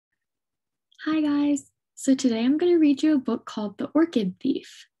Hi guys! So today I'm going to read you a book called The Orchid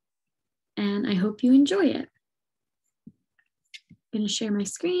Thief, and I hope you enjoy it. I'm going to share my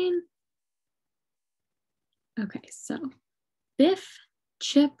screen. Okay, so Biff,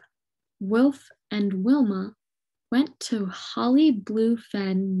 Chip, Wilf, and Wilma went to Holly Blue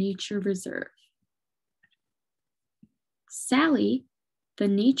Fen Nature Reserve. Sally, the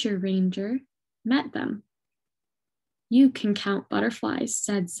nature ranger, met them. "You can count butterflies,"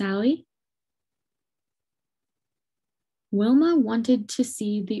 said Sally. Wilma wanted to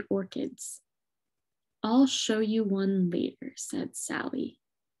see the orchids. "I'll show you one later," said Sally.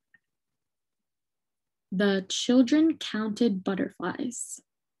 The children counted butterflies.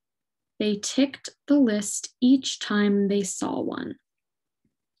 They ticked the list each time they saw one.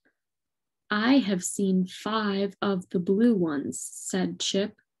 "I have seen 5 of the blue ones," said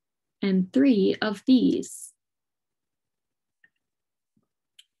Chip, "and 3 of these."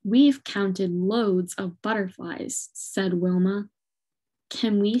 "We've counted loads of butterflies," said Wilma.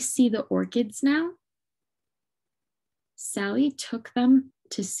 "Can we see the orchids now?" Sally took them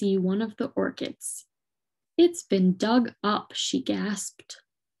to see one of the orchids. "It's been dug up," she gasped.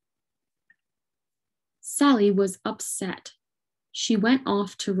 Sally was upset. She went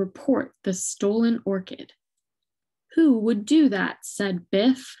off to report the stolen orchid. "Who would do that?" said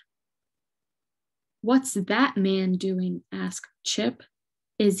Biff. "What's that man doing?" asked Chip.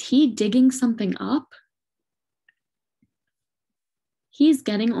 "Is he digging something up?" "He's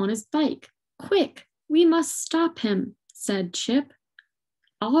getting on his bike. Quick, we must stop him," said Chip.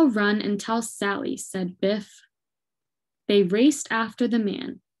 "I'll run and tell Sally," said Biff. They raced after the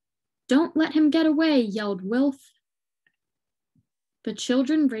man. "Don't let him get away," yelled Wilf. The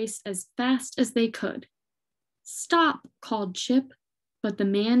children raced as fast as they could. "Stop," called Chip, but the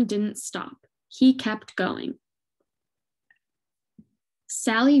man didn't stop. He kept going.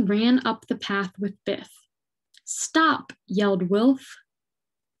 Sally ran up the path with Biff. "Stop," yelled Wilf.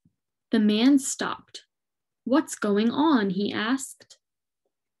 The man stopped. "What's going on?" he asked.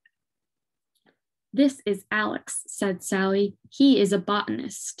 "This is Alex," said Sally. "He is a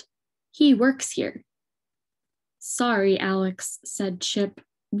botanist. He works here." "Sorry, Alex," said Chip.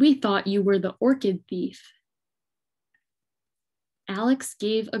 "We thought you were the orchid thief." Alex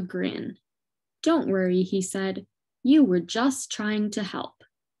gave a grin. "Don't worry," he said. "You were just trying to help."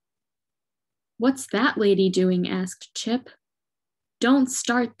 "What's that lady doing?" asked Chip. "Don't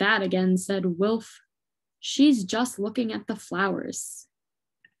start that again," said Wilf. "She's just looking at the flowers."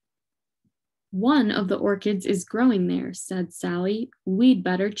 "One of the orchids is growing there," said Sally. "We'd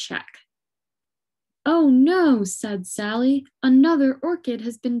better check." "Oh no," said Sally. "Another orchid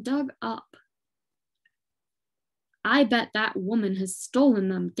has been dug up." "I bet that woman has stolen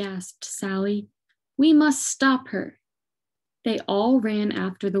them," gasped Sally. "We must stop her." They all ran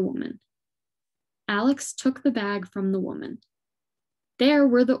after the woman. Alex took the bag from the woman. There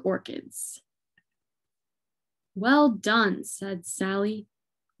were the orchids. "Well done," said Sally.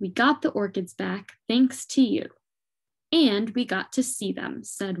 "We got the orchids back, thanks to you." "And we got to see them,"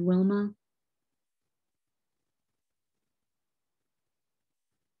 said Wilma.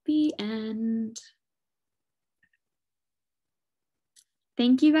 The end.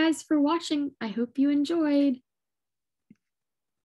 Thank you guys for watching. I hope you enjoyed.